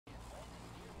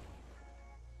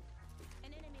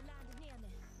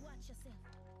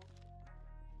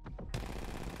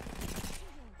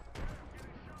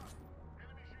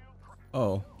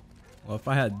Oh. Well, if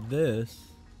I had this,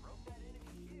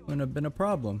 it wouldn't have been a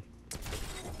problem.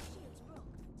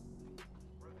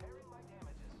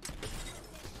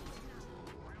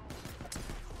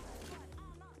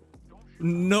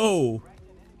 No.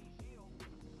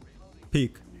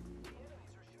 Peek.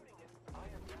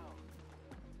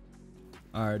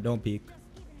 Alright, don't peek.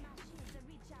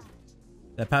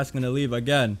 That pass gonna leave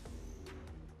again.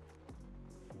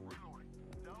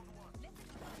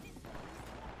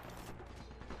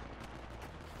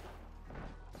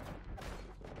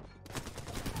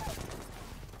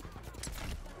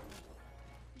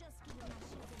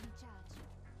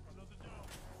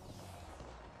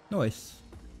 Nice.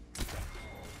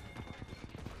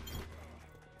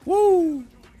 Woo!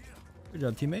 Good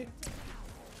job, teammate.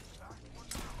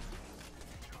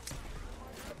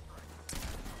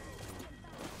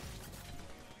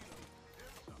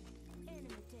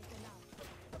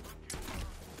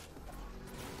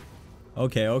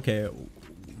 Okay, okay.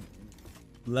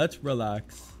 Let's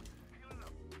relax.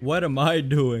 What am I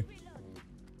doing?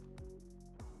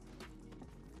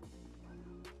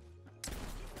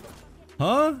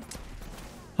 Huh?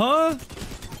 Huh?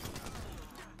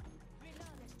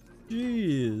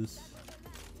 Jeez.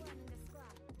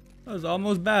 That was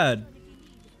almost bad.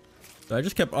 So I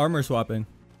just kept armor swapping.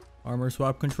 Armor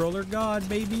swap controller god,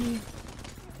 baby.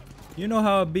 You know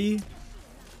how it be.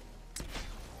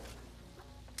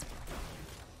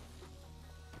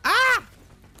 Ah!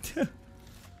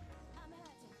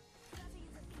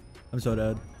 I'm so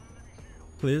dead.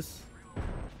 Please.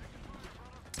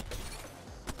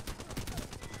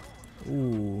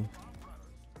 Ooh.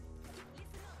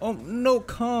 Oh no,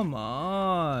 come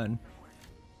on.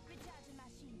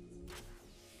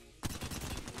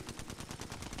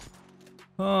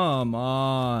 Come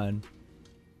on.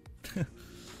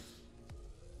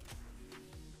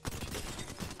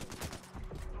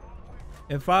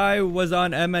 If I was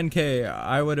on MNK,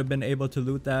 I would have been able to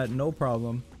loot that, no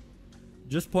problem.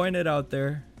 Just point it out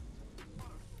there.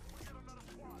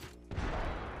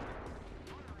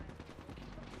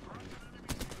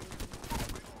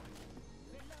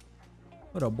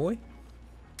 What up, boy?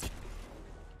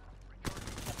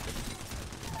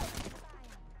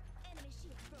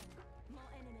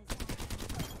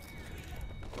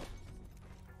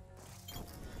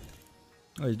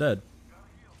 Oh, he's dead.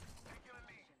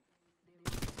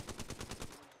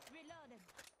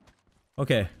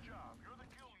 Okay.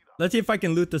 Let's see if I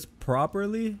can loot this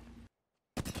properly.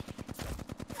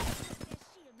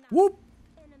 Whoop!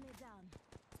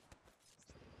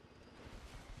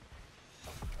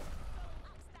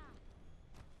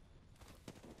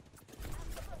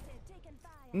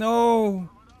 No!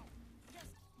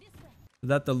 Is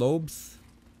that the lobes?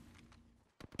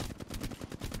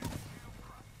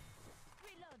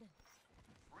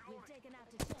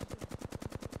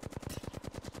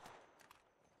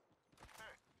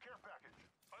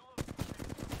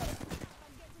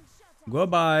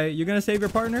 Goodbye. You gonna save your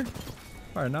partner?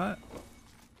 Or not?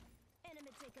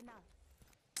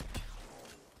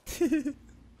 Hit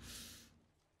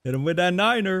him with that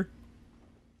niner.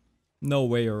 No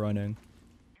way you're running.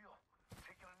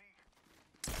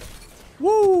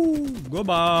 Woo!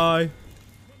 Goodbye.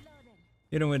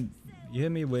 You hit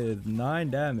me with 9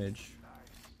 damage.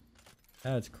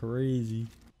 That's crazy.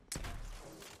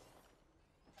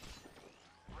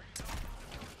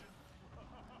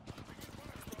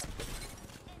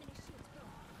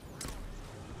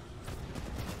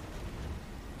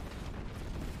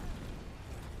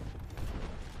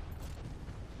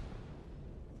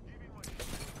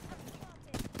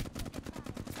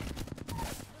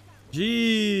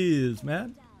 Jeez,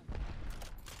 man.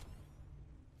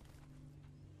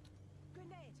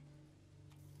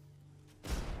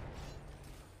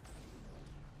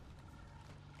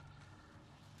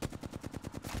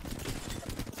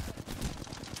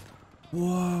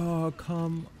 Whoa,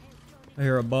 come. I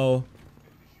hear a bow.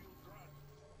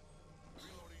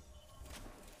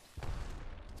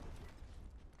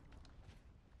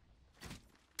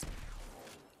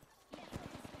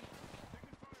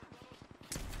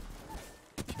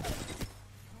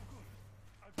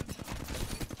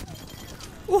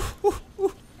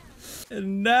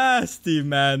 Nasty,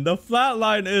 man. The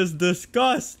flatline is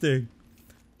disgusting.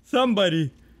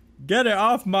 Somebody get it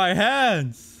off my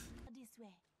hands.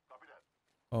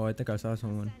 Oh, I think I saw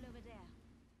someone.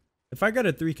 If I get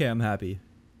a 3K, I'm happy.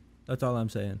 That's all I'm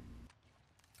saying.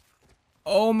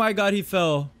 Oh my god, he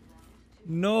fell.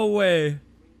 No way.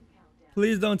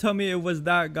 Please don't tell me it was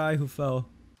that guy who fell.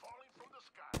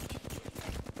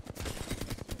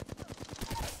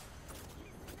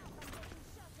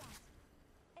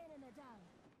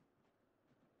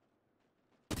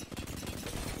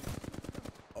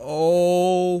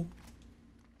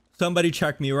 Somebody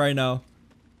check me right now.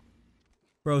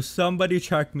 Bro, somebody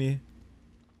check me.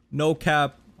 No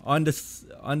cap. On the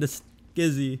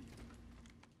skizzy.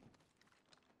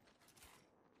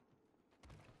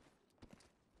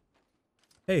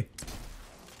 Hey.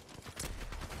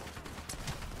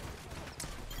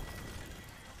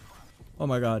 Oh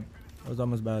my god. That was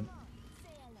almost bad.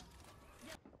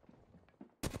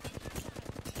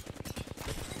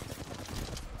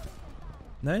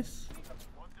 Nice.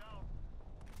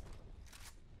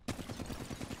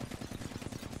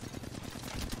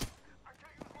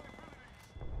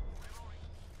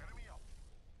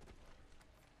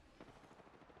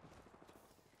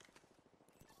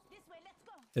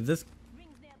 If this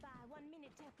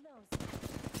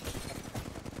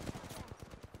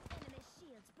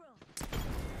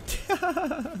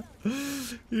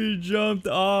he jumped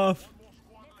off.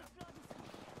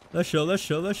 Let's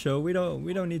show. We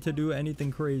don't need to do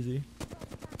anything crazy.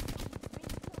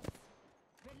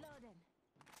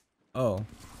 Oh.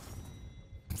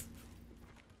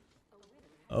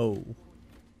 Oh.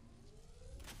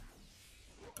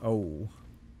 Oh.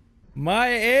 My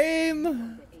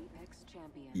aim?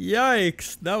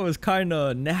 Yikes, that was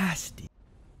kinda nasty.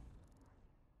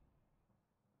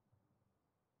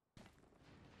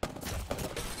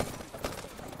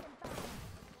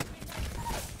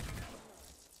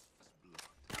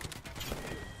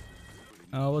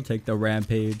 Oh, we'll take the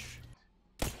rampage.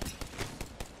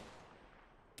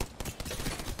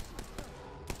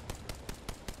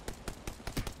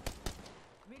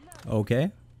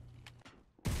 Okay.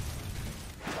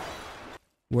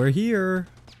 We're here.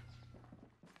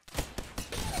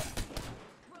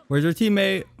 Where's your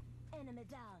teammate?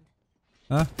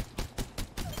 Huh?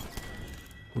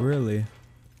 Really?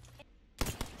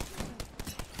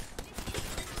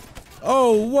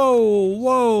 Oh,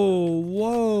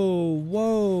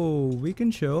 whoa. We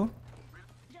can chill.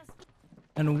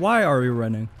 And why are we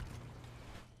running?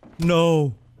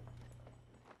 No.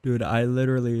 Dude, I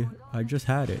just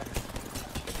had it.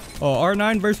 Oh,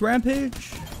 R9 versus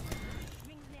Rampage?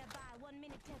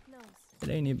 It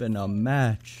ain't even a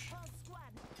match.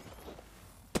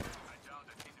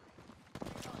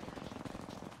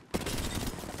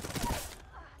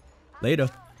 Later.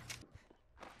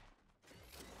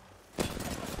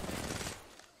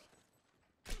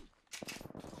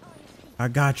 I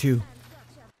got you.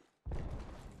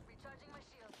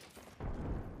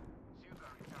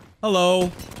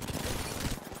 Hello.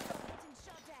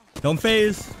 Don't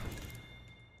phase.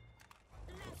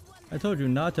 I told you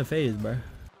not to phase, bro.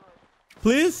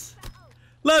 Please?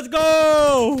 Let's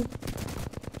go!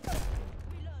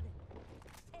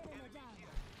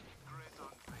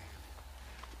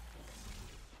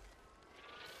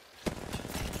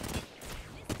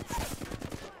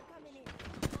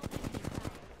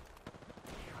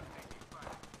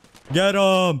 Get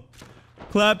him!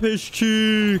 Clap his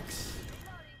cheeks!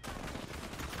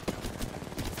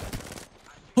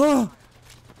 Oh!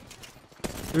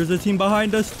 There's a team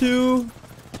behind us too!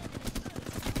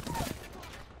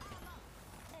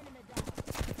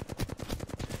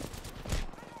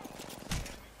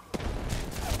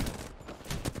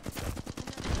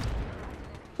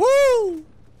 Woo!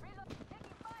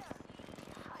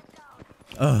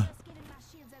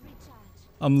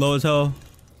 I'm low as hell.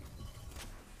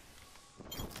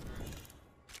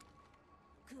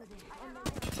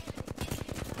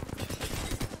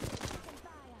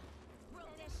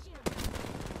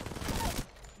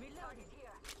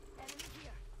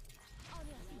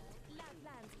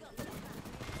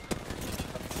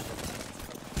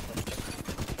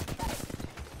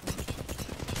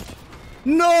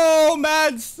 No,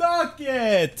 man, suck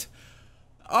it.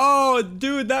 Oh,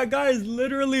 dude, that guy is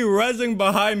literally rezzing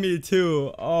behind me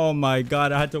too. Oh my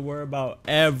god, I had to worry about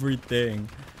everything.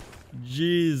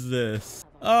 Jesus.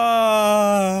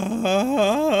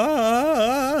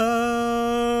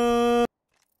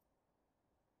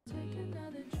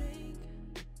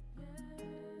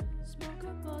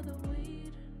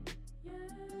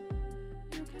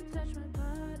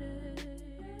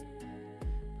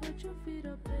 Your feet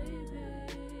up, baby.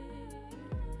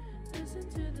 Listen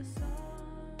to the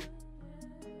song.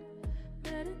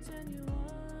 Let it turn you